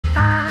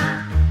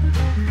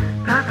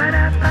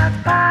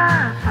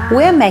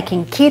We're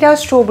making keto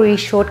strawberry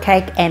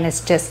shortcake and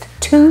it's just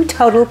 2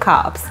 total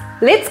carbs.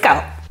 Let's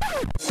go!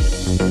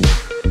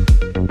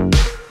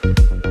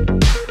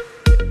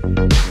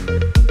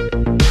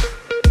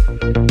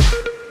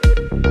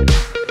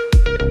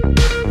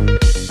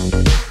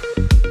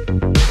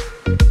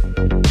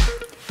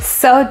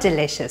 So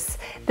delicious.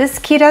 This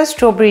keto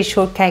strawberry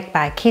shortcake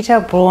by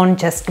Keto Brawn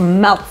just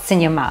melts in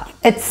your mouth.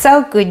 It's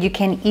so good you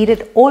can eat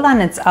it all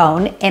on its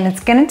own and it's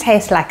going to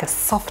taste like a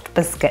soft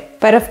biscuit.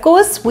 But of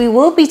course we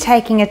will be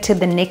taking it to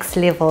the next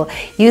level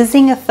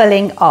using a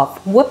filling of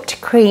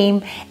whipped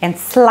cream and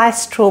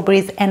sliced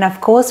strawberries, and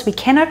of course we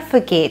cannot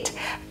forget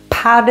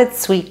powdered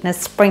sweetener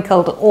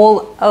sprinkled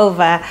all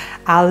over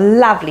our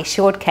lovely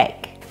shortcake.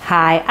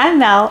 Hi, I'm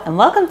Mel and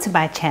welcome to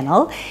my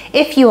channel.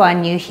 If you are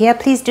new here,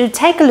 please do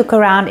take a look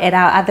around at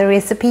our other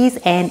recipes,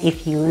 and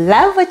if you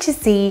love what you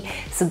see,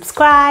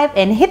 subscribe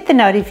and hit the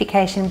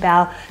notification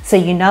bell so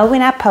you know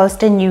when I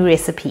post a new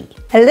recipe.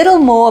 A little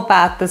more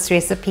about this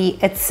recipe: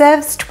 it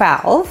serves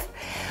 12.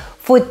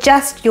 For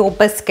just your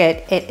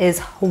biscuit, it is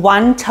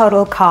 1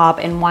 total carb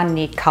and 1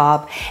 net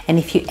carb, and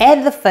if you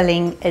add the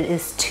filling, it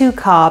is 2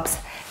 carbs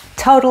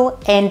total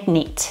and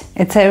net.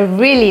 It's a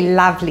really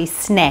lovely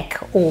snack,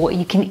 or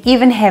you can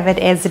even have it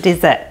as a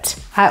dessert.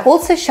 I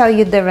also show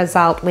you the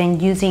result when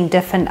using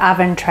different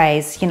oven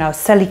trays,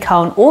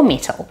 silicone or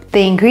metal.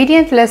 The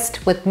ingredient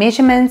list with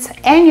measurements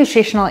and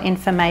nutritional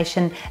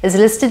information is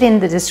listed in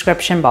the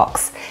description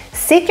box.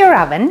 Set your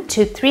oven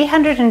to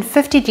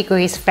 350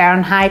 degrees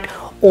Fahrenheit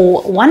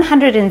or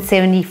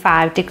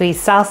 175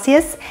 degrees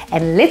Celsius,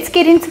 and let's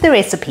get into the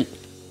recipe.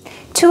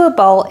 To a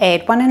bowl,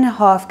 add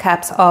 1.5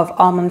 cups of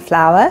almond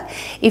flour.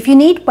 If you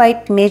need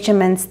weight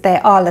measurements, they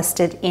are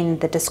listed in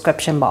the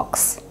description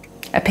box.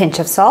 A pinch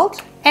of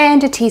salt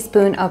and a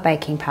teaspoon of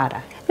baking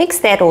powder. Mix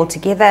that all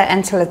together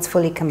until it's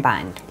fully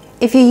combined.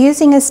 If you're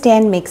using a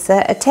stand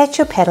mixer, attach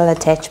your paddle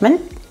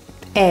attachment.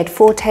 Add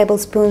 4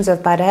 tablespoons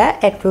of butter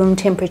at room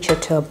temperature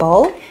to a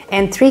bowl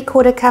and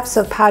 3/4 cups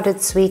of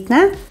powdered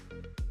sweetener.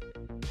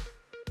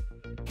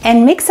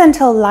 And mix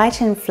until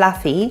light and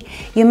fluffy.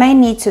 You may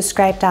need to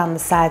scrape down the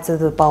sides of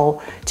the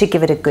bowl to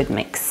give it a good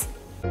mix.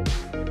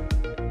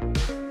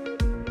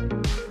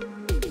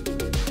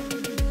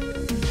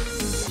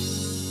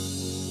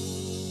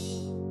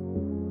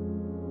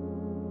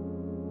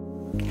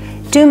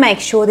 Do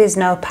make sure there's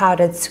no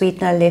powdered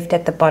sweetener left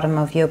at the bottom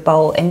of your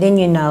bowl, and then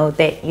you know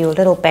that your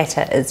little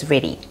batter is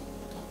ready.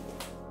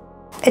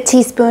 A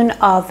teaspoon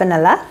of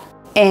vanilla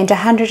and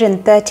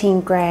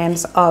 113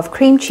 grams of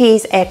cream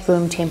cheese at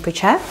room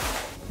temperature.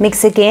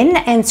 Mix again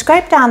and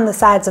scrape down the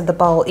sides of the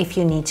bowl if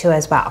you need to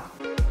as well.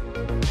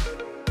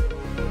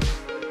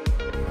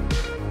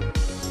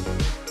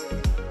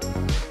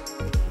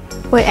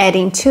 We're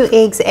adding 2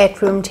 eggs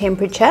at room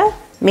temperature,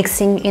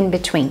 mixing in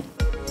between.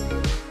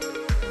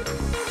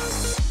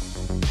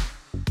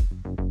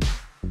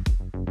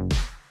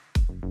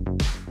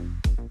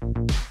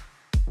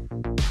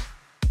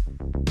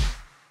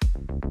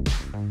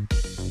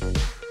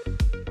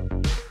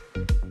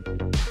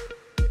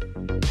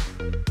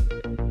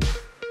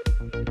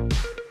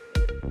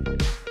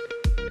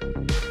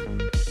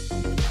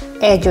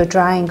 Add your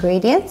dry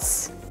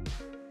ingredients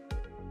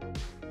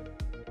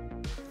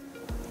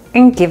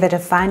and give it a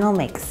final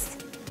mix.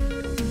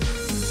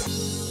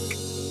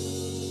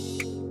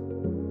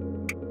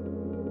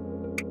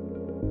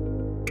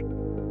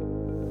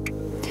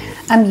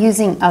 I'm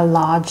using a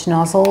large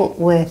nozzle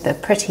with a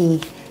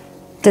pretty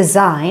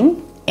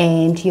design,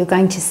 and you're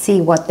going to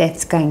see what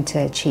that's going to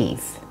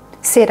achieve.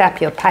 Set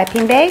up your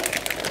piping bag.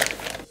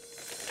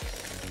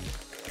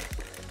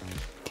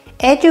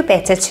 Add your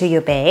batter to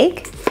your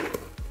bag.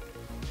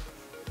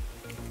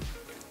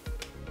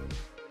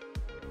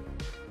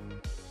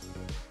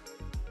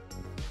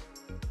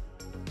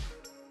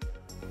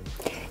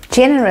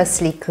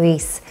 Generously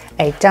grease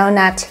a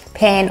donut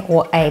pan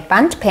or a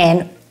bundt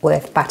pan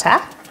with butter.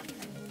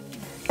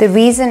 The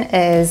reason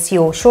is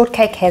your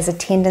shortcake has a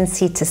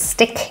tendency to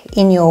stick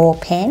in your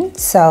pan,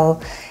 so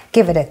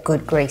give it a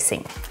good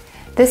greasing.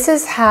 This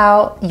is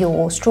how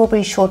your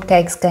strawberry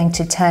shortcake is going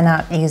to turn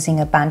out using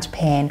a bundt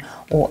pan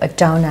or a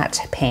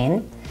donut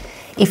pan.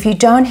 If you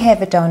don't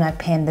have a donut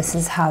pan, this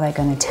is how they're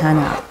going to turn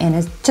out, and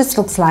it just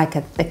looks like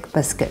a thick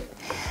biscuit.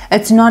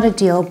 It's not a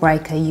deal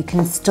breaker, you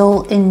can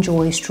still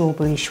enjoy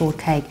strawberry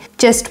shortcake.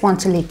 Just want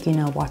to let you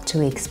know what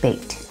to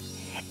expect.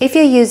 If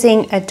you're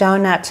using a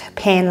donut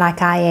pan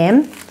like I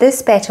am,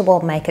 this batter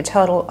will make a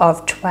total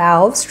of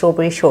 12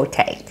 strawberry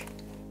shortcake.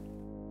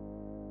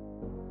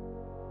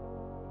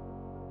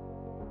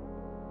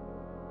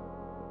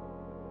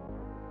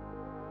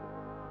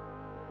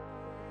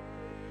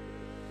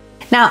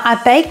 Now, I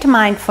baked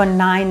mine for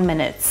 9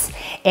 minutes,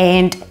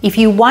 and if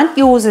you want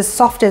yours as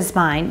soft as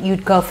mine,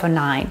 you'd go for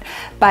 9.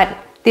 But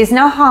there's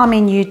no harm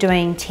in you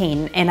doing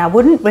 10, and I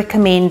wouldn't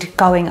recommend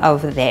going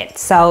over that.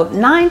 So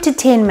 9 to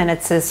 10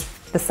 minutes is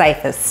the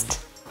safest.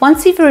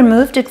 Once you've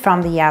removed it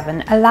from the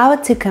oven, allow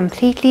it to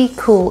completely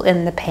cool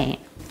in the pan.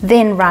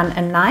 Then run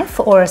a knife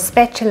or a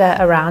spatula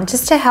around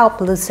just to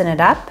help loosen it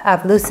up.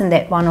 I've loosened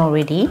that one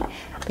already,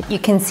 but you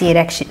can see it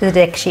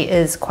actually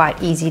is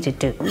quite easy to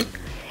do.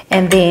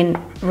 And then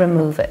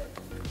remove it.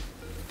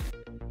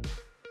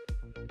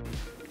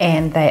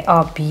 And they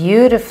are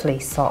beautifully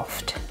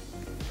soft.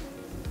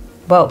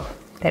 Whoa,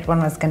 that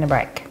one was gonna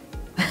break.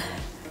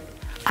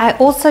 I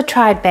also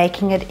tried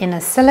baking it in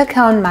a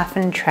silicone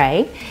muffin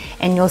tray,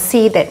 and you'll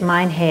see that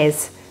mine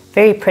has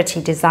very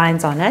pretty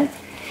designs on it.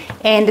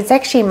 And it's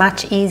actually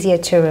much easier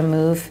to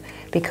remove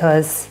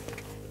because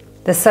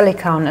the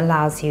silicone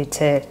allows you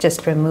to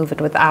just remove it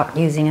without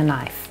using a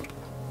knife.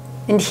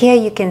 And here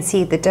you can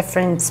see the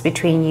difference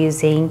between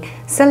using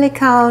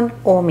silicone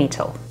or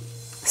metal.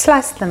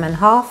 Slice them in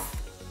half.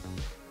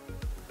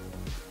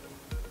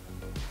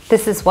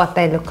 This is what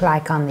they look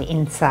like on the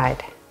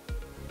inside.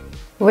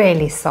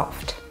 Really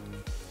soft.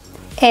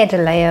 Add a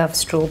layer of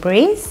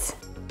strawberries.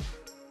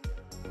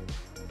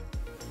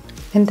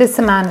 And this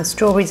amount of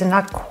strawberries are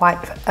not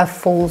quite a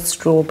full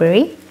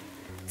strawberry.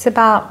 It's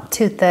about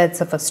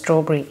 2/3 of a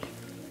strawberry.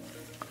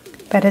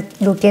 But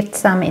you'll get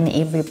some in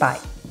every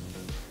bite.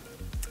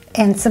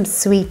 And some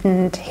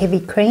sweetened heavy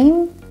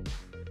cream.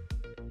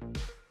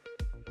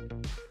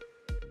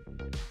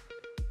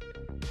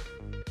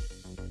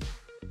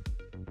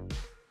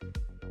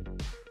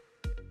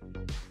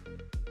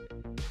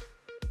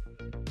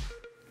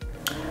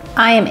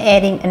 I am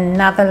adding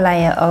another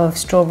layer of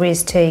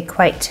strawberries to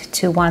equate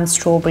to 1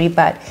 strawberry,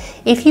 but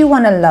if you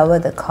want to lower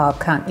the carb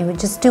count, you would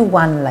just do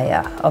 1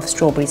 layer of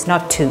strawberries,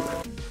 not 2.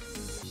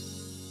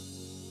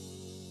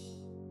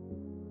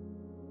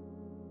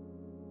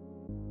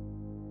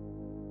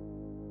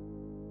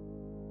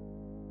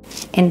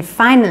 And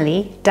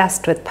finally,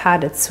 dust with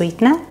powdered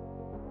sweetener.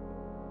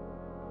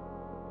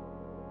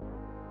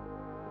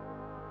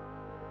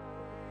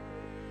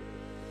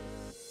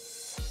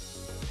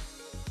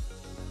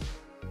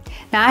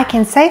 Now I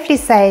can safely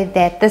say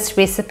that this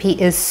recipe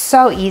is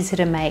so easy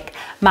to make.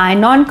 My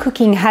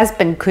non-cooking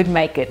husband could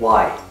make it.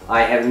 Why?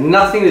 I have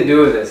nothing to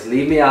do with this.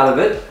 Leave me out of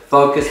it.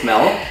 Focus,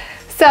 Mel.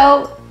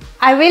 So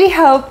I really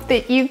hope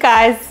that you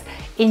guys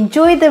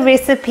enjoy the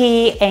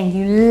recipe and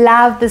you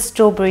love the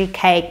strawberry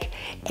cake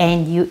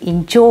and you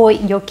enjoy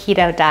your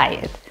keto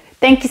diet.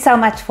 Thank you so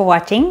much for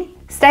watching.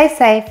 Stay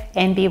safe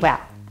and be well.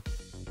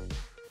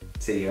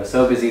 See, you're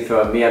so busy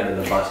throwing me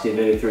under the bus, you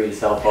nearly threw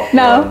yourself off.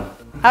 No,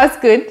 I was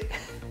good.